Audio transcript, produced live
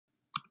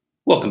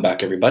Welcome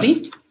back,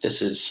 everybody.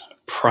 This is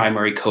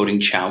Primary Coding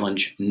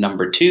Challenge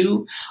number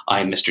 2.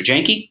 I'm Mr.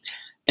 Janky,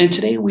 and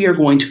today we are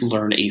going to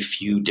learn a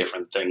few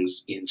different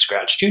things in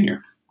Scratch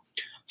Junior.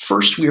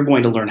 First, we are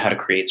going to learn how to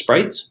create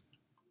sprites.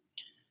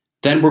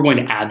 Then we're going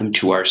to add them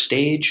to our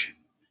stage.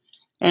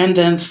 And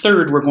then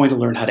third, we're going to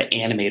learn how to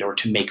animate or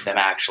to make them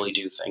actually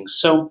do things.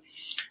 So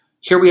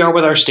here we are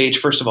with our stage.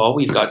 First of all,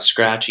 we've got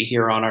Scratchy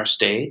here on our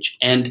stage,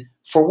 and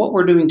for what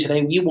we're doing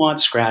today, we want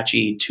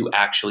Scratchy to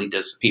actually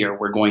disappear.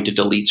 We're going to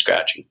delete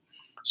Scratchy.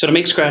 So to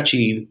make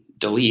Scratchy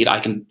delete, I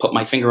can put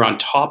my finger on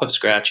top of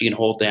Scratchy and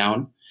hold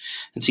down,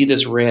 and see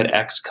this red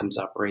X comes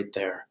up right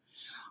there.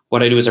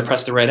 What I do is I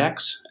press the red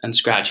X, and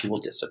Scratchy will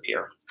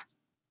disappear.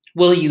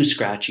 We'll use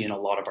Scratchy in a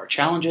lot of our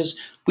challenges.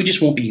 We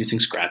just won't be using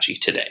Scratchy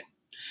today.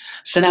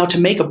 So now to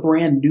make a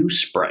brand new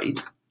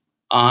sprite,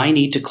 I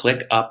need to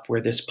click up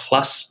where this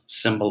plus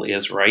symbol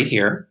is right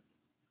here.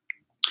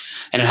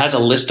 And it has a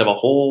list of a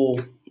whole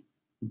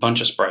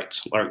bunch of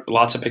sprites,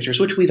 lots of pictures,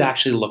 which we've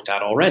actually looked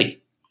at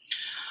already.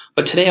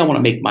 But today I want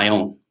to make my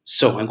own.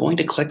 So I'm going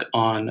to click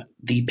on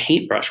the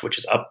paintbrush, which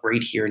is up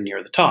right here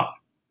near the top.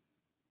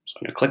 So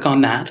I'm going to click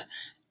on that.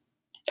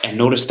 And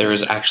notice there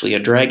is actually a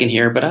dragon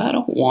here, but I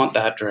don't want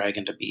that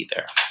dragon to be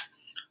there.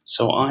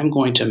 So I'm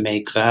going to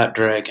make that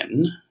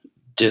dragon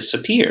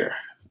disappear.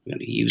 I'm going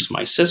to use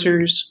my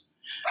scissors,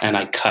 and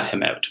I cut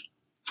him out.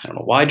 I don't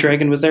know why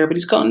dragon was there, but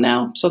he's gone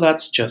now, so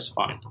that's just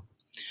fine.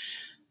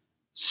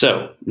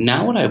 So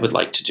now what I would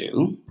like to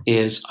do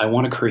is I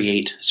want to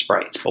create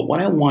sprites. But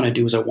what I want to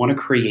do is I want to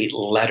create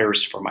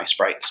letters for my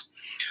sprites.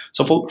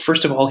 So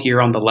first of all,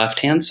 here on the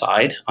left-hand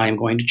side, I'm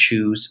going to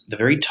choose the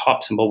very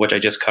top symbol, which I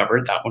just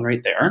covered, that one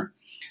right there.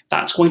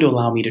 That's going to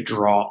allow me to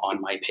draw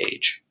on my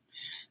page.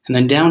 And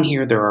then down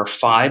here, there are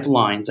 5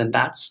 lines, and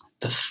that's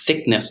the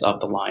thickness of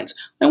the lines.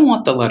 I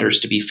want the letters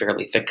to be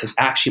fairly thick because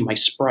actually my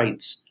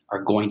sprites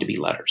are going to be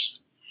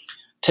letters.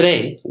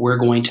 Today, we're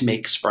going to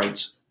make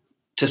sprites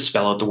to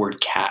spell out the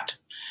word cat.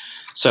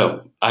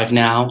 So I've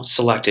now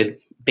selected,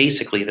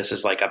 basically this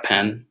is like a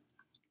pen.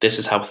 This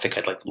is how thick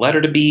I'd like the letter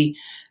to be.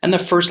 And the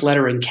first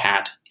letter in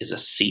cat is a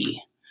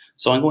C.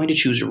 So I'm going to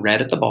choose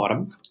red at the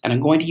bottom, and I'm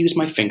going to use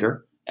my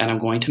finger, and I'm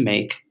going to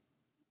make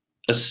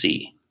a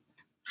C.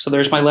 So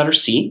there's my letter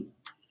C.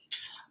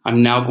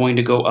 I'm now going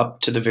to go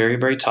up to the very,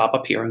 very top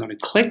up here. I'm going to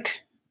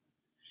click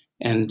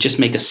and just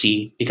make a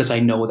C because I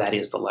know that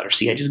is the letter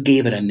C. I just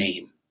gave it a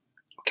name,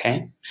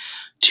 okay?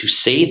 To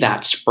save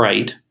that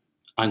sprite,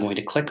 I'm going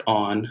to click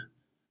on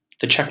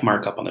the check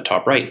mark up on the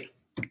top right.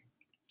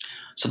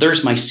 So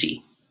there's my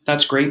C.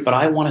 That's great, but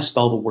I want to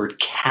spell the word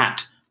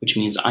cat, which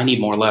means I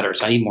need more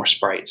letters. I need more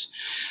sprites.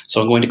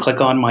 So I'm going to click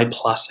on my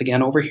plus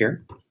again over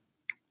here.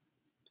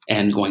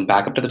 And going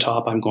back up to the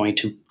top, I'm going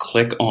to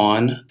click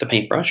on the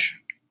paintbrush.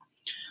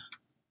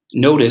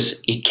 Notice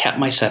it kept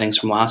my settings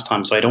from last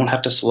time, so I don't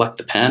have to select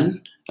the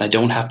pen, and I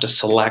don't have to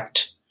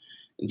select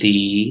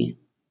the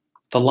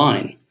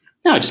line.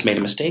 Now I just made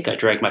a mistake. I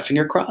dragged my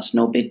finger across,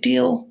 no big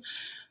deal.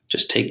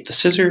 Just take the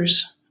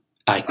scissors,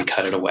 I can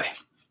cut it away.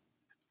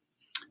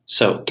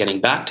 So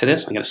getting back to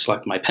this, I'm going to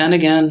select my pen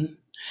again.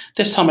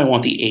 This time I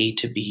want the A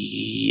to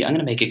be, I'm going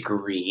to make it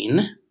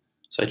green.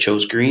 So I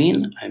chose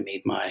green, I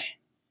made my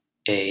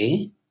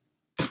A,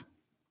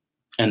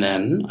 and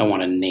then I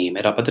want to name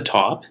it up at the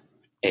top,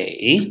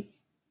 A,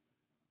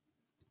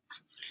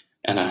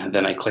 and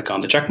then I click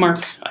on the check mark,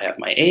 I have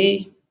my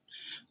A.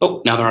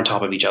 Oh, now they're on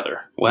top of each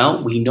other.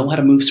 Well, we know how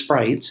to move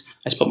sprites.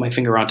 I just put my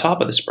finger on top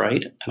of the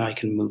sprite, and I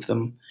can move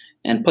them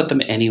and put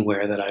them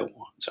anywhere that I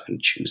want. So I'm going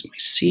to choose my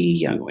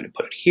C, I'm going to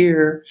put it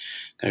here,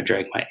 I'm going to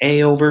drag my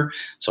A over.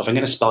 So if I'm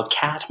going to spell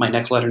cat, my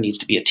next letter needs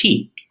to be a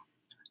T.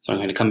 So I'm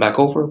going to come back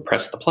over,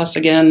 press the plus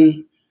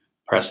again,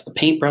 press the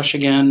paintbrush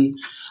again.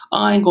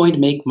 I'm going to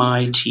make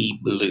my T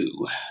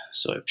blue.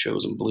 So I've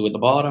chosen blue at the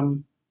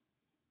bottom.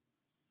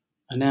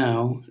 I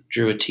now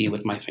drew a T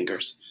with my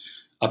fingers.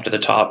 Up to the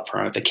top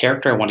for the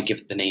character, I want to give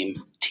it the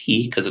name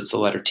T because it's the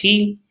letter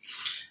T.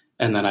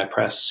 And then I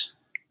press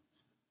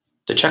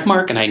the check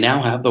mark, and I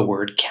now have the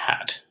word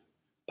cat.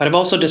 But I've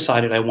also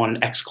decided I want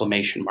an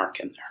exclamation mark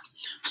in there.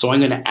 So I'm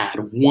going to add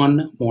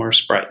one more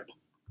sprite.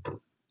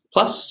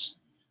 Plus,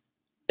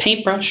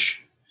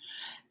 paintbrush,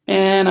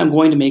 and I'm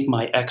going to make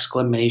my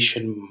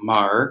exclamation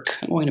mark,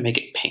 I'm going to make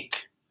it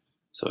pink.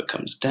 So it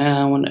comes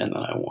down, and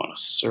then I want a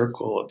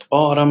circle at the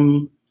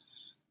bottom.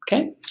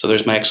 Okay, so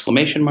there's my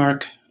exclamation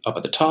mark. Up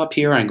at the top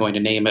here, I'm going to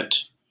name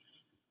it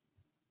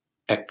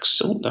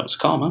X. Oh, that was a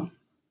comma.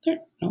 There,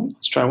 no,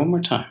 let's try one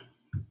more time.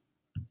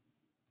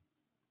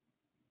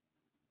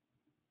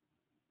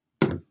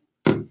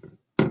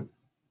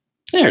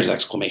 There's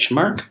exclamation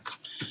mark.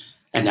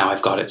 And now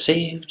I've got it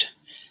saved.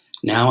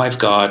 Now I've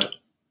got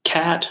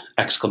cat,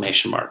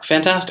 exclamation mark.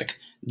 Fantastic.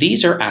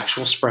 These are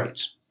actual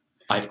sprites.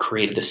 I've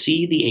created the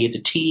C, the A, the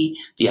T,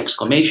 the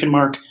exclamation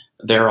mark.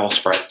 They're all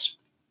sprites.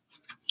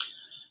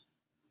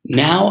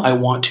 Now I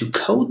want to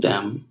code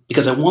them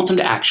because I want them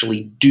to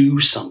actually do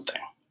something.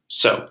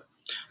 So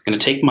I'm going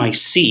to take my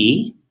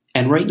C,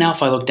 and right now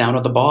if I look down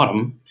at the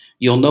bottom,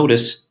 you'll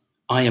notice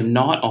I am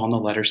not on the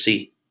letter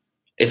C.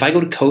 If I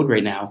go to code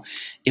right now,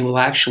 it will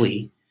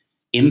actually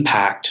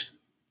impact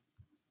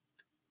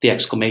the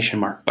exclamation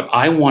mark, but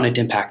I want it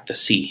to impact the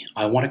C.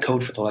 I want to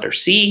code for the letter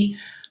C,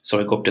 so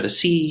I go up to the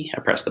C, I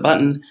press the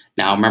button.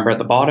 Now remember at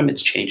the bottom,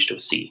 it's changed to a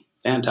C.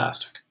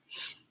 Fantastic.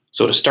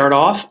 So to start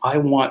off, I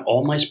want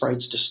all my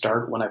sprites to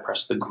start when I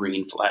press the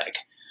green flag.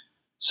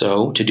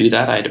 So to do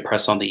that, I had to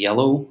press on the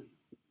yellow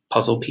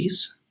puzzle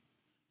piece,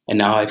 and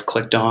now I've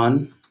clicked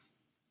on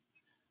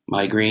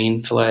my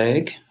green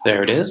flag.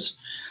 There it is.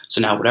 So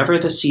now whatever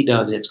the C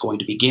does, it's going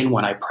to begin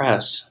when I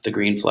press the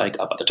green flag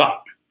up at the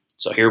top.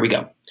 So here we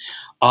go.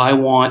 I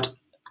want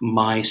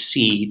my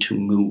C to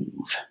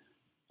move.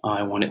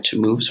 I want it to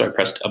move, so I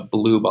pressed a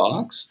blue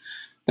box.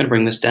 I'm going to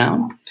bring this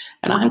down,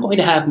 and I'm going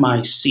to have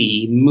my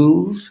C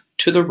move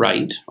to the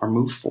right or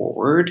move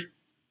forward,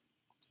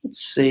 let's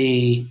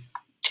say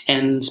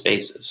 10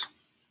 spaces.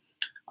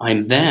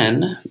 I'm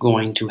then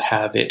going to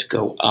have it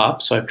go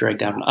up, so I've dragged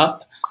down and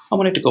up. I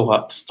want it to go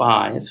up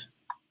 5.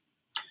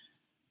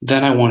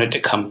 Then I want it to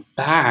come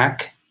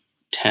back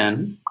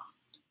 10.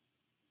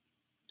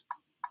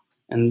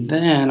 And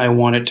then I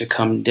want it to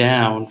come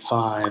down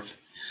 5.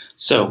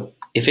 So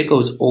if it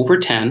goes over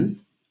 10,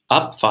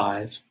 up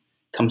 5,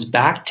 comes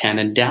back 10,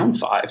 and down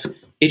 5,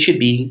 it should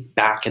be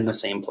back in the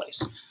same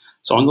place.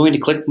 So I'm going to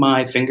click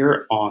my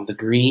finger on the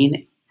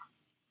green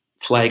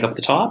flag up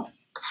the top.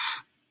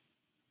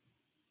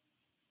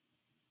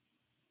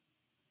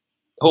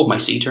 Oh, my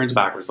C turns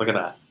backwards. Look at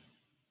that.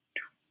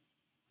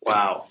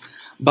 Wow.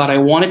 But I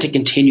want it to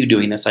continue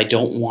doing this. I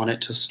don't want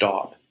it to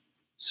stop.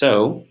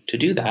 So to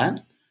do that,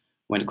 I'm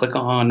going to click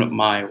on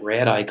my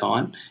red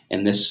icon,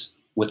 and this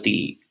with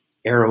the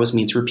arrows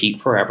means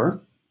repeat forever.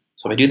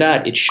 So if I do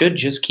that, it should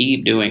just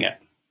keep doing it.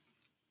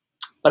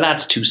 But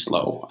that's too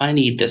slow. I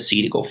need the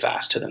C to go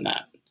faster than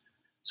that.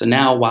 So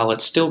now while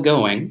it's still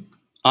going,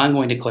 I'm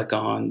going to click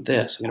on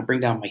this. I'm going to bring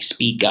down my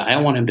speed guy.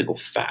 I want him to go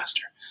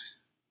faster.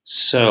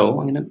 So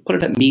I'm going to put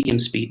it at medium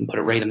speed and put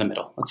it right in the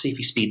middle. Let's see if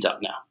he speeds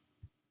up now.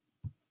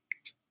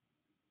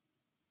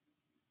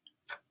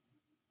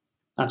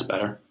 That's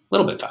better. A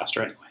little bit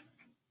faster anyway.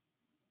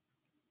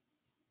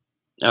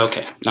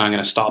 Okay, now I'm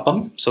going to stop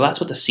them. So that's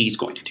what the C is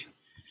going to do.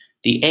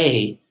 The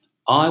A,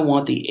 I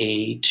want the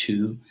A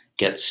to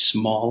get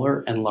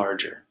smaller and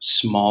larger,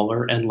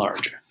 smaller and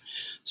larger.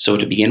 So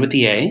to begin with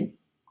the A, I'm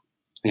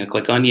going to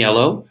click on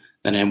yellow,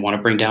 then I want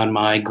to bring down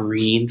my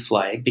green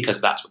flag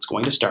because that's what's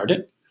going to start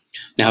it.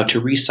 Now to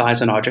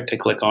resize an object, I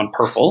click on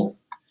purple.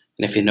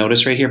 And if you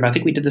notice right here, but I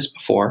think we did this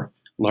before,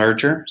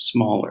 larger,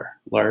 smaller,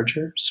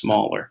 larger,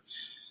 smaller.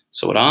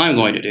 So what I'm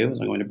going to do is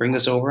I'm going to bring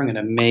this over. I'm going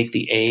to make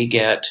the A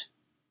get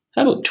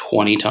about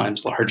 20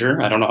 times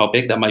larger. I don't know how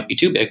big, that might be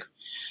too big.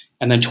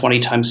 And then 20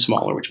 times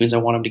smaller, which means I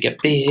want them to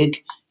get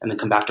big and then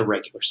come back to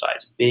regular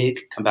size. Big,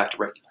 come back to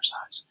regular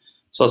size.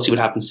 So let's see what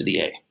happens to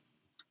the A.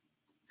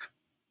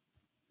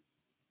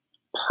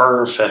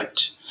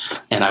 Perfect.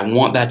 And I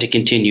want that to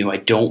continue. I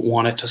don't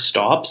want it to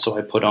stop, so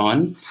I put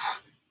on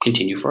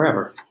continue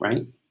forever,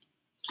 right?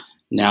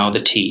 Now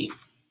the T.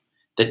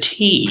 The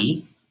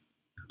T,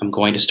 I'm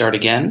going to start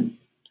again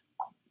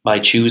by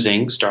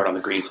choosing start on the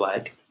green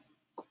flag.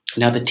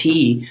 Now the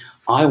T,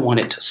 I want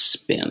it to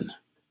spin.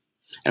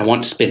 And I want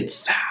it to spin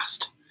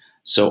fast.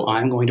 So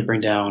I'm going to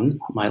bring down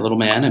my little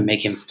man and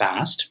make him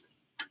fast.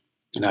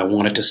 And I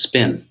want it to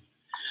spin.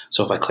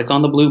 So if I click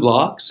on the blue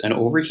blocks and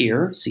over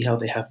here, see how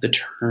they have the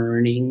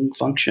turning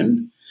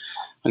function?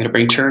 I'm going to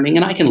bring turning,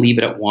 and I can leave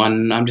it at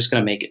 1. I'm just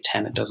going to make it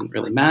 10. It doesn't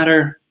really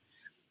matter.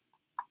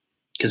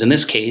 Because in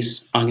this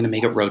case, I'm going to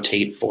make it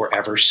rotate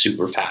forever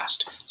super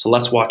fast. So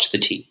let's watch the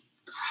T.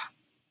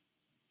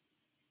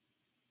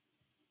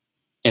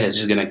 And it's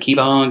just going to keep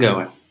on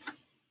going.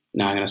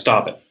 Now I'm going to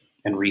stop it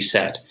and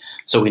reset.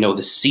 So we know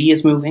the C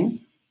is moving.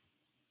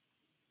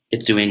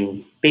 It's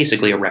doing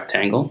basically a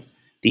rectangle.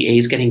 The A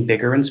is getting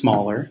bigger and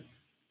smaller.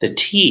 The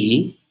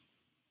T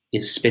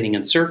is spinning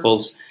in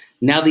circles.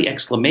 Now the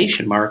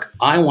exclamation mark,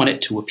 I want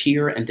it to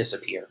appear and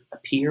disappear.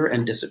 Appear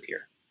and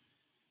disappear.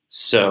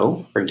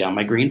 So bring down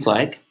my green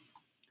flag.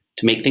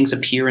 To make things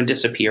appear and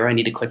disappear, I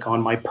need to click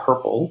on my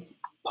purple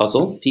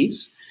puzzle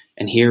piece.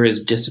 And here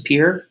is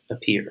disappear,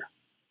 appear.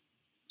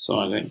 So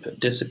I'm going to put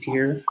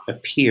disappear,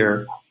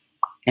 appear,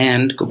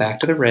 and go back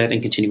to the red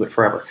and continue it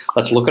forever.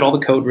 Let's look at all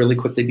the code really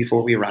quickly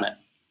before we run it.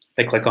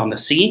 If I click on the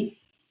C,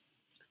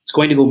 it's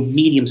going to go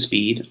medium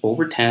speed,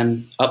 over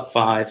 10, up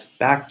 5,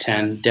 back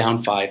 10,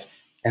 down 5,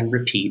 and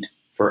repeat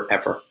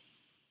forever.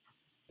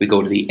 We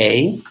go to the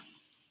A,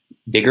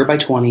 bigger by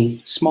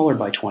 20, smaller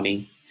by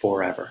 20,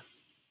 forever.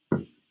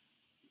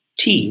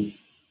 T,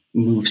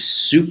 moves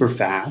super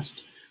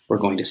fast. We're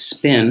going to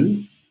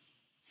spin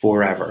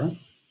forever.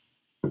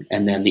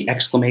 And then the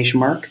exclamation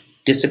mark,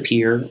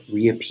 disappear,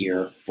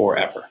 reappear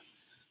forever.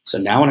 So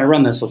now when I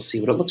run this, let's see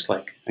what it looks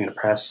like. I'm going to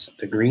press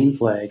the green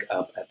flag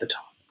up at the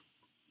top.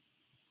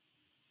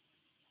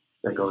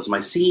 There goes my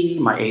C,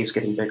 my A is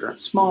getting bigger and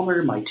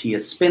smaller, my T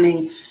is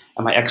spinning,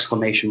 and my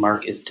exclamation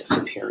mark is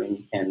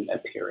disappearing and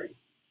appearing.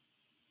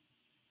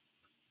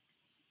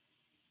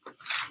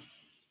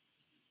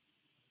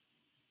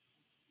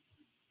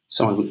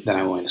 So then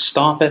I'm going to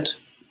stop it.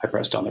 I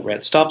pressed on the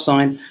red stop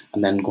sign.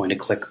 I'm then going to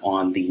click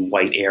on the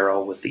white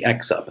arrow with the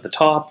X up at the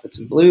top that's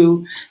in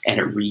blue, and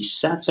it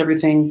resets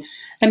everything.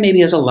 And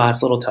maybe as a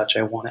last little touch,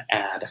 I want to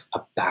add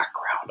a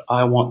background.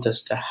 I want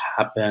this to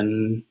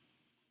happen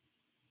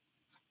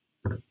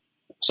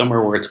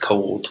somewhere where it's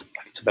cold,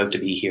 like it's about to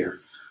be here,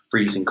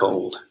 freezing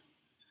cold.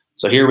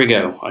 So here we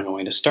go. I'm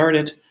going to start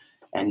it,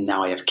 and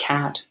now I have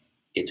cat.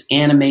 It's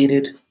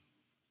animated.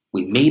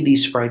 We made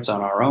these sprites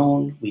on our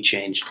own. We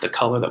changed the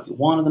color that we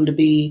wanted them to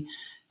be,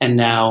 and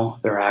now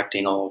they're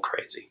acting all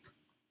crazy.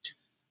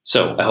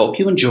 So I hope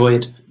you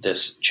enjoyed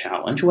this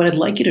challenge. What I'd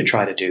like you to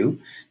try to do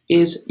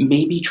is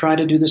maybe try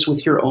to do this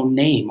with your own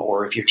name,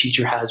 or if your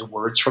teacher has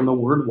words from the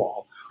word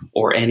wall,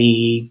 or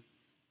anything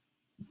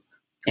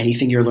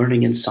you're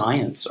learning in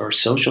science or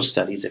social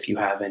studies, if you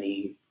have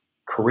any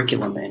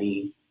curriculum,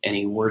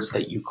 any words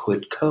that you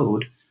could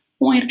code, I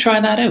want you to try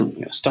that out. I'm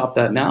going to stop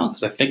that now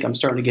because I think I'm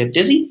starting to get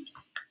dizzy.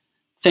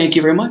 Thank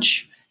you very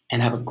much,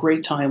 and have a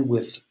great time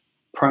with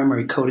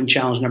Primary Coding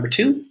Challenge number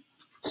 2.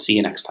 See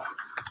you next time.